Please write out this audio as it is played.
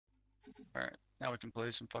Alright, now we can play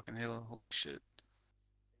some fucking Halo. Holy shit.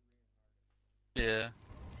 Yeah.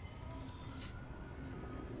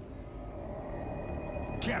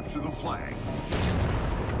 Capture the flag.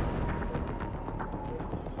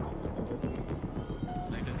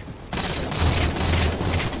 Thank you.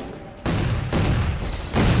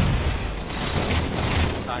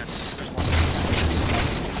 Nice. There's one.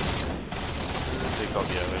 They got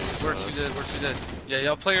the We're two dead, we're two dead. Yeah,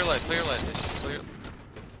 y'all play your life, play your life. Play your...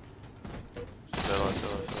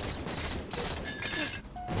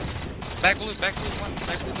 Back blue one,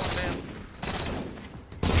 man.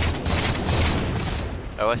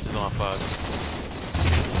 OS is on our flag.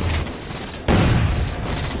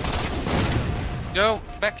 Yo,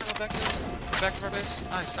 back of our base.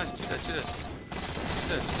 Nice, two dead.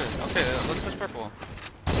 Okay, let's push purple.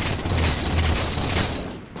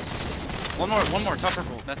 One more, top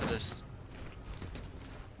purple, Methodist.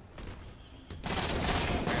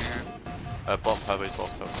 Bottom purple,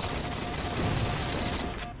 bottom purple.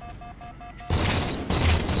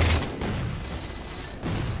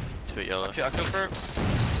 Two bit yellow. Okay, I killed purple.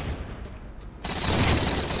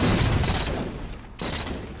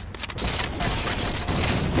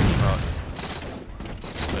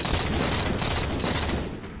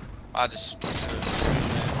 I just...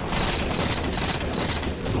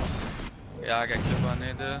 Yeah, I got killed by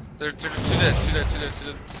Nade there. They're two dead.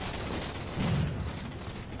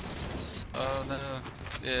 Oh no.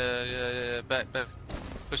 Yeah. Back.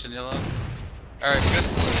 Pushing yellow. Alright, good.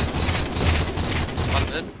 Bottom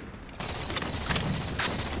dead.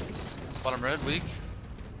 Bottom red, weak.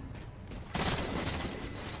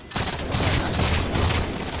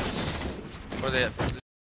 Where are they at?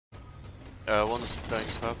 One's going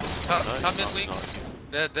purple. Top mid weak.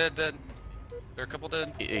 Dead. There are a couple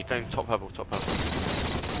dead. He's going top purple.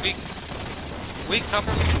 Weak, top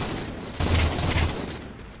purple.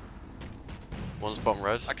 One's bottom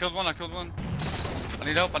red. I killed one. I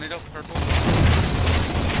need help, purple.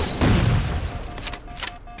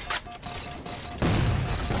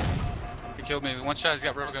 He killed me. One shot, he's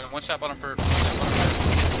got real gun. One shot bottom purple.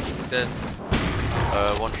 Dead.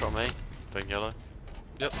 One shot me. Going yellow.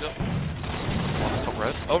 Yep. One's top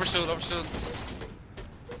red. Overshield.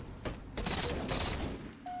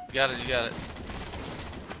 You got it.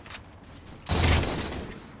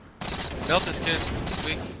 Melt this kid.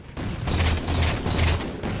 Weak.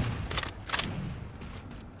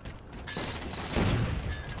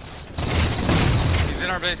 He's in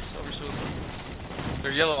our base. Overshield.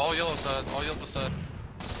 They're yellow. All yellow side.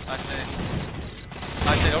 Nice nade.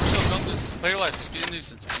 Overshield. Don't play your life. Just be a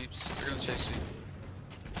nuisance, peeps. They're gonna chase you.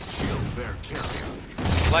 Kill their carrier.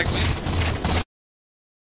 Flag weak.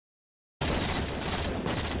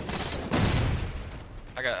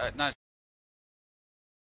 I got nice.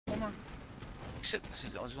 One more. Shit,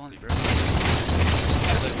 I was on you, bro.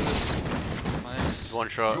 Nice. One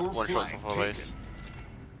shot top of our base.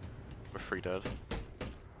 We're 3 dead.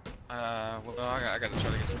 Well, I gotta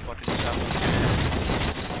try to get some fucking shots.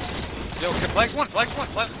 Yo, okay, flags one. Get some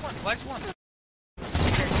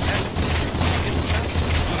shots.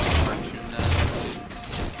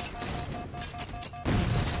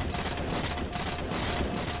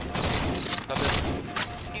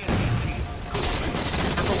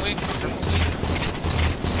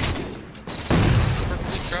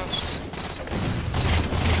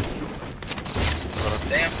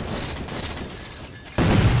 Damn.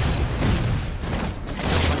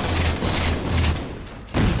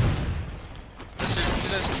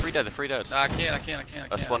 They're 3 dead. Nah, I can't.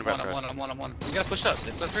 That's one red. I'm one. We gotta push up.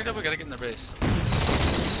 If they're 3 dead, we gotta get in their base.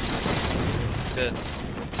 Good.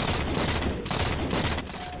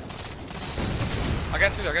 I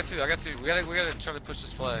got two. We gotta try to push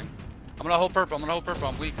this flag. I'm gonna hold purple.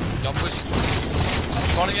 I'm weak. Y'all push.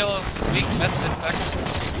 Spawning yellow. Weak. Methodist back.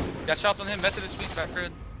 Got shots on him. Methodist weak. Back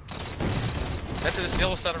red. Methodist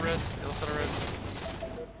yellow side of red.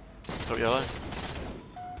 Top yellow.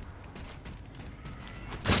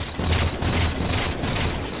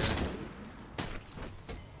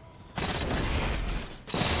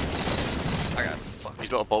 I got fucking.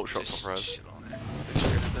 He's got a bolt shot top red. Shit on there.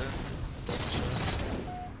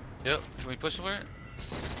 Yep. Can we push over it?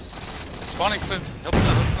 It's spawning quick. Help him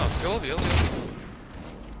out. Go over.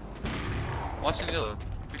 Watching yellow.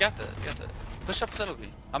 We got that. Push up to that OB.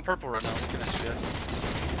 I'm purple right now. Looking at you guys.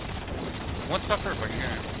 One's top purple. I can hear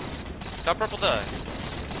him. Top purple died.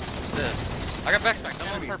 Dead. I got backsmack.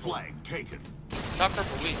 Enemy purple. Flag taken. Top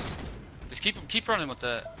purple weak. Just keep running with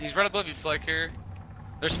that. He's right above you, flag carrier.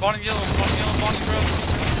 They're spawning yellow, bro.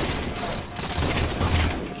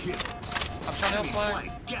 I'm trying to help flag. 5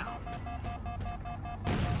 flag. Down.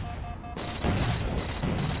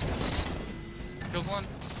 one.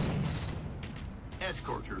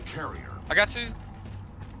 Escort your carrier. I got two.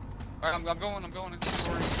 Alright, I'm going.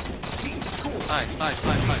 Nice.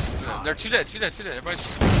 They're two dead. Everybody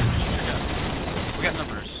shoot your gun. We got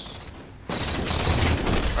numbers.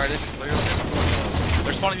 Alright, Ishi, play your life.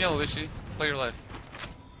 They're spawning yellow, Ishi. Play your life.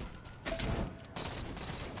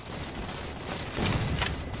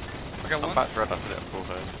 I got one. I'm back red after that full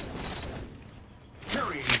home.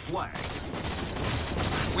 Carrying flag.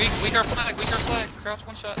 Weak our flag. Crouch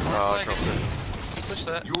one shot. Oh, I Flag. dropped it. Push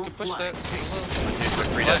that. Your Push flag. that.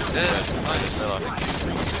 Dead. Nice.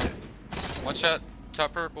 Flag. One shot.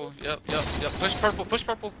 Top purple. Yep. Push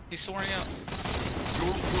purple. He's soaring out.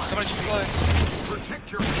 Your flag. Somebody shoot flag.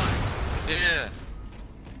 Protect your flag. Yeah.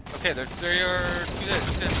 Okay, there are two dead.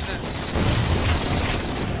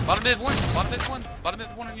 Bottom mid one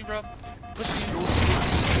on you, bro. Pushing you. Your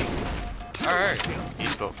flag. Alright.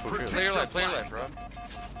 He's got full shield. Play your life, bro.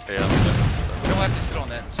 Yeah. We don't have to sit on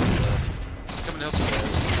that. So coming to help you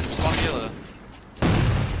guys. Spawn yellow.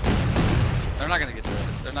 They're not gonna get that.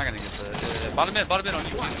 Yeah. Bottom mid on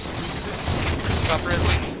you, please. Top red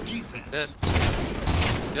weak. Dead.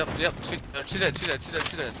 Yep. Two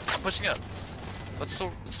dead. I'm pushing up. Let's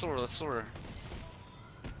soar.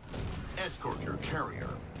 Escort your carrier.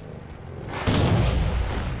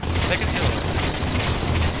 Take a kill.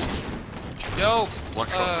 Yo, One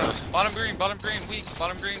shot, bottom green, weak.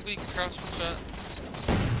 Crouch one shot.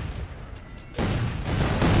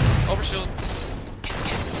 Overshield.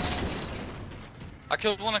 I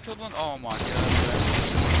killed one. Oh my god.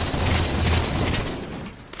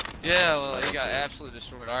 Yeah, well, he got absolutely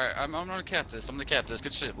destroyed. Alright, I'm gonna cap this.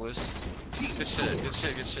 Good shit, boys. Good shit.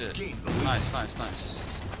 Nice.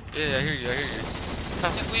 Yeah, I hear you.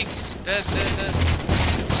 Top mid weak. Dead.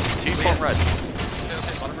 Team bot red.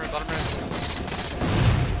 Okay, bottom red.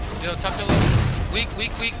 Yo, top yellow. Weak.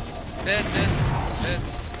 Dead.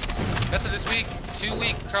 Methadist weak. Two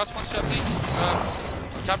weak. Crouch one shot weak.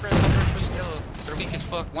 Top red, pushing yellow. They're weak as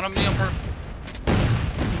fuck. One on me on purple.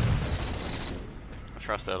 I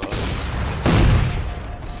trust that lot.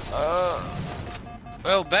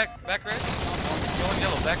 Well, back red. Going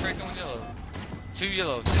yellow. Back red, going yellow. Two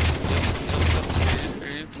yellow.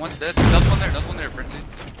 Yep. One's dead. Another one there, Frcnzied.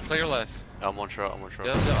 Play your life. I'm one shot.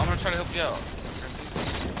 Yep. I'm gonna try to help you out.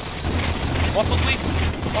 Waffles weak.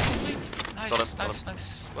 Nice.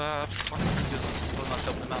 Wow, I'm fucking Frcnzied. Told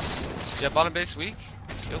myself him out. Yeah, bottom base weak.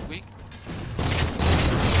 Yep, weak.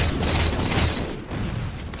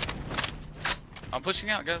 I'm pushing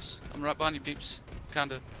out, guys. I'm right behind you, peeps.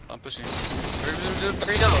 Kinda. I'm pushing.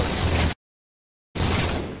 Three yellow.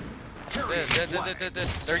 Dead.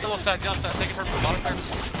 They're yellow side. Take it purple. Bottom purple.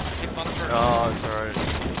 Oh, it's alright.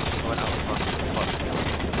 I went out fuck.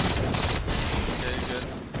 Okay, good.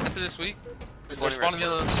 After this week, they're spawning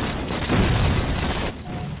yellow.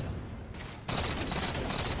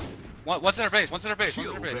 One's in our base. We don't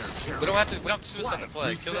have to suicide the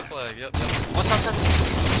flag. Kill the flag. Yep. One top purple.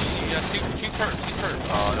 Yeah, two perp.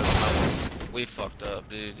 Oh, no. We fucked up,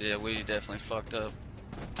 dude. Yeah, we definitely fucked up.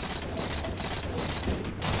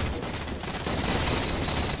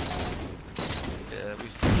 Yeah, we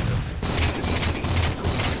fucked up.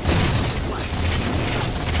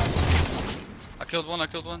 I killed one. I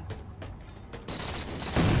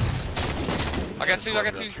got two.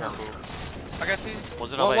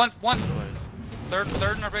 One's in our base. One. Third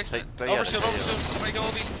in our basement. Overshield.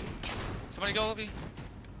 Somebody go OB.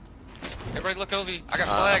 Everybody look OB. I got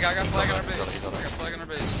flag on our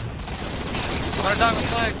base. I'm gonna die with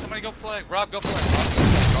flag. Somebody go flag. Rob, go flag.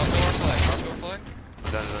 Rob, go our flag.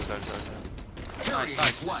 Done. Nice.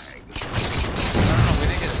 No, we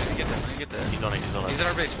didn't get that. He's on it. He's in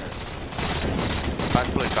our basement. Back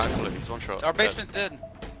blue. He's one shot. Our basement dead.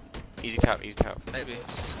 Easy cap. Maybe.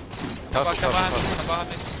 Come behind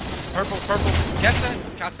me. Purple. Catch that.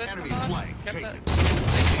 Enemy flag. Catch that.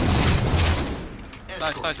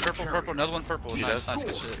 Nice. Nice. Purple. Another one purple. You Nice. dead?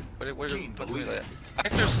 Good shit. Where we at? deleted. I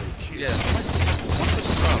think there's. Yeah. One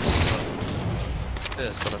person dropped.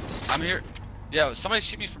 Dead. I'm here. Yeah. Somebody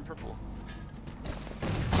shoot me from purple.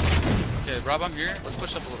 Okay, Rob, I'm here. Let's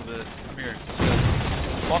push up a little bit. I'm here. Let's go.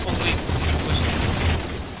 Waffles weak. Push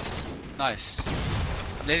it. Nice.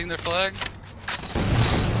 I'm nading their flag.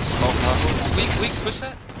 Weak. Push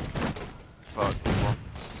that. Fuck.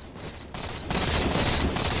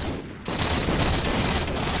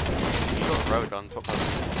 Road on top of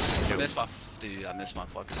I missed my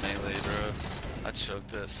fucking melee, bro. I choked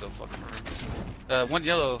that so fucking hard. One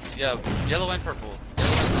yellow. Yeah, yellow and purple.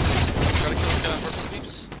 Gotta kill this guy on purple,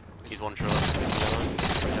 peeps. He's one shot.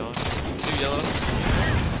 Yellow. Two yellow.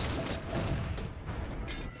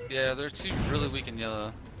 Yeah, they're two really weak in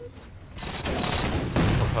yellow.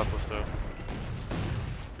 purple still.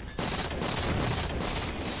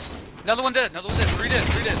 Another one dead, 3 dead.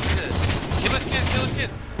 Kill this kid.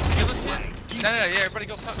 No, yeah, everybody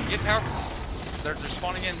go top. Get power positions. They're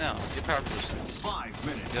spawning in now. Get power positions. 5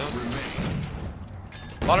 minutes Yep. remain.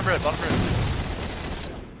 Bottom red. I'm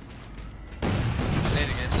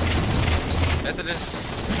nading it. Methadist.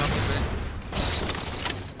 Top of it.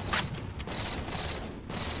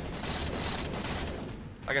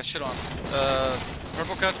 I got shit on.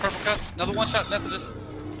 Purple cuts. Another one shot Methodist.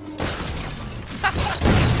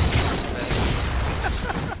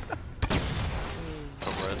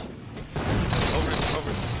 Top red. Over.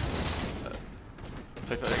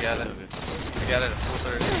 Take that. I got it. I got it at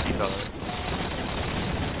 4:30. Keep on it.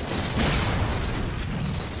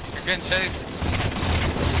 You're getting chased.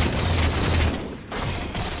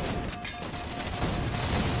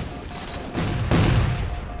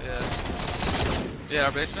 Yeah,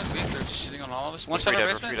 our basement. They're just shitting on all of us. One shot our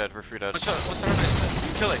basement. We're free dead. One shot our basement.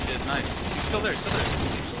 You kill that kid. Nice. He's still there.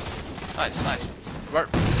 Nice. Right.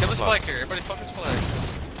 Kill his flag here. Everybody fuck his flag.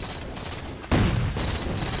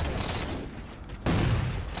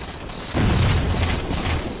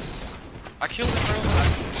 I killed him, bro.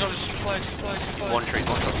 Just shoot flag. One tree,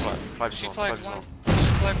 one shot flag. Shoot flag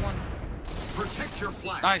one. Protect your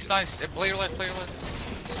flag. Nice. Play your left.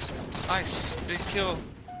 Nice. Big kill.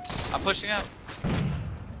 I'm pushing out.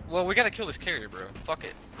 Well, we gotta kill this carrier, bro. Fuck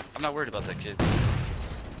it. I'm not worried about that kid.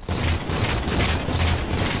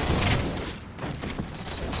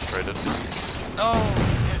 Traded. No!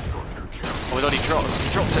 Escort your carrier. Oh, we don't need dropped. He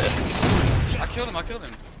dropped it. I killed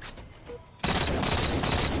him.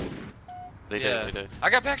 They did. I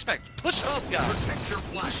got backspec. Push up, guys. Protect your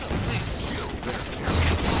flag. Push up, please. Kill their carrier.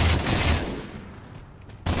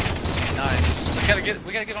 Nice.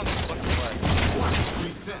 We gotta get on this fucking flag. Flag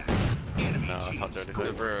reset. Enemy No, I can't do team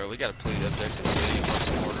anything. Bro, we gotta play the objective.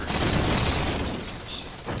 Fucking order.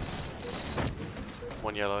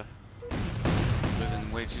 One yellow.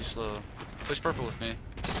 Moving way too slow. Push purple with me.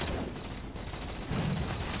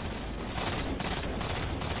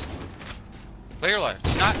 Play your life.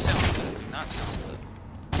 Do not sound it.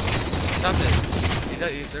 Stop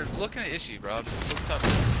it. They're looking at Ishi, bro. Just look top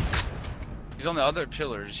it. He's on the other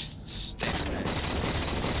pillar, just standing there.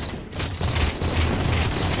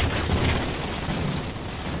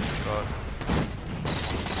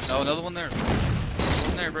 No, another one there. Another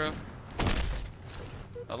one there, bro.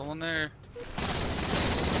 Another one there.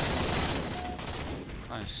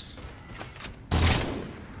 Nice.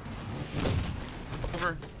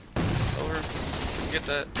 Over. Get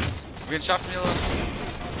that. We getting shot from yellow.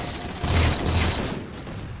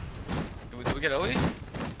 Did we get OE?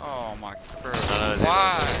 Oh my, bro.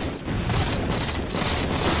 Why?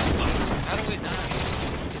 How do we not?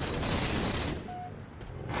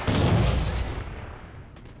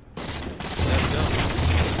 There we go.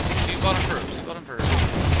 Two bottom first.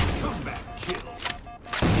 Comeback kill.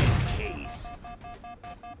 In case.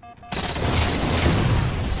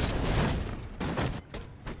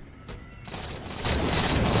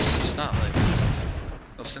 It's not like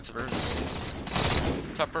no sense of urgency.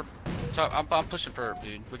 Top perp. I'm pushing perp,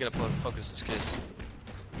 dude. We gotta focus this kid.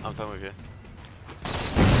 I'm done with you.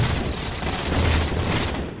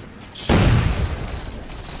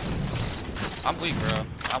 I'm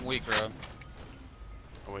weak, bro.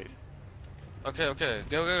 Oh, wait. Okay.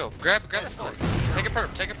 Go. Grab the flag. Take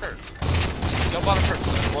a perp. Go bottom perp.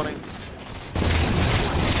 Warning.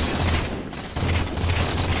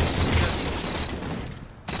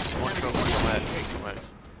 One shot, one head.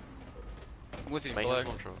 I'm with you, Mayem, flag.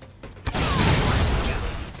 one shot.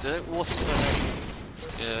 Did it water to the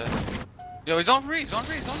Yeah. Yo, he's on re. Nice.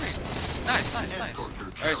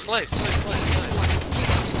 Alright, slay.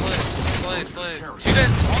 Two dead.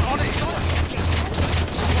 On it.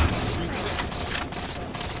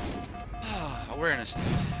 Awareness, dude.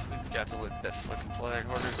 We've got to lift that fucking flag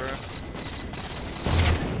harder, bro.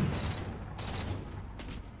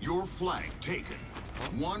 Your flag taken.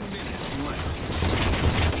 1 minute left.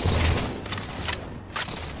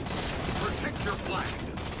 Protect your flag.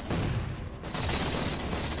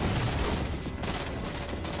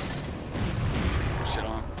 Shit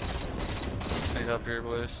on. Need help here,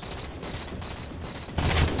 boys.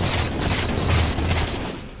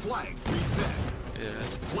 Flag reset. Yeah.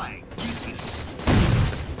 Flag defense.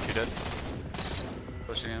 Two dead.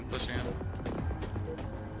 Pushing in. 30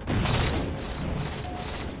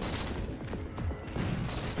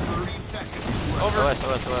 seconds left. Over. OS.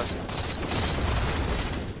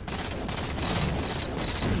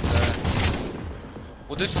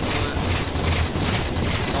 We'll do something with it.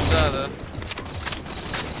 Don't die though.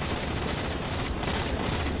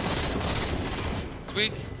 It's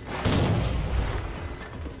weak.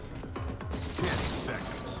 10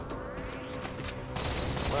 seconds.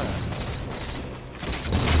 Where?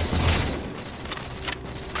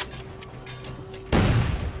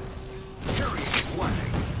 Carrying flag.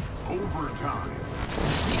 Overtime.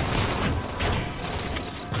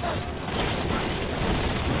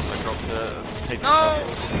 I dropped the tape. No!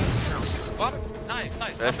 Bottom. Nice,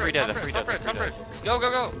 nice. They're Top three red, dead, top they're red, three top dead, red, they're top three red. Go, go,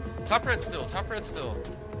 go. Top red still, top red still.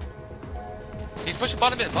 He's pushing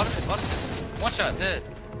bottom mid, bottom mid, bottom mid. One shot, dead.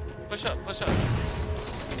 Push up, push up.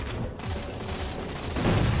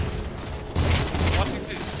 Watching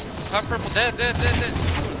two. Top purple, dead, dead, dead,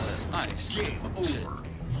 dead. Nice. Game over. Shit.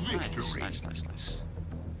 Victory. Nice, nice, nice, nice.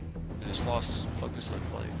 I just lost focus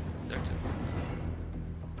of like objective.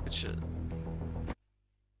 Good shit.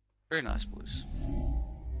 Very nice, boys.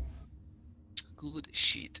 Good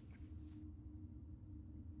shit.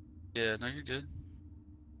 Yeah, no, you're good.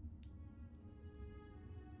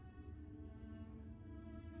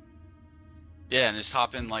 Yeah, and just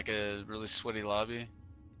hop in like a really sweaty lobby.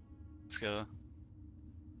 Let's go.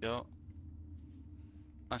 Yo.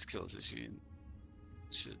 Nice kills this year.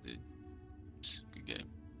 Shit, dude. Good game.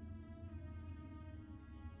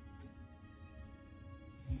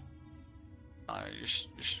 Alright, you're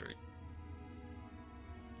straight.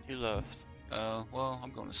 You left. Well,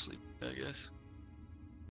 I'm going to sleep, I guess.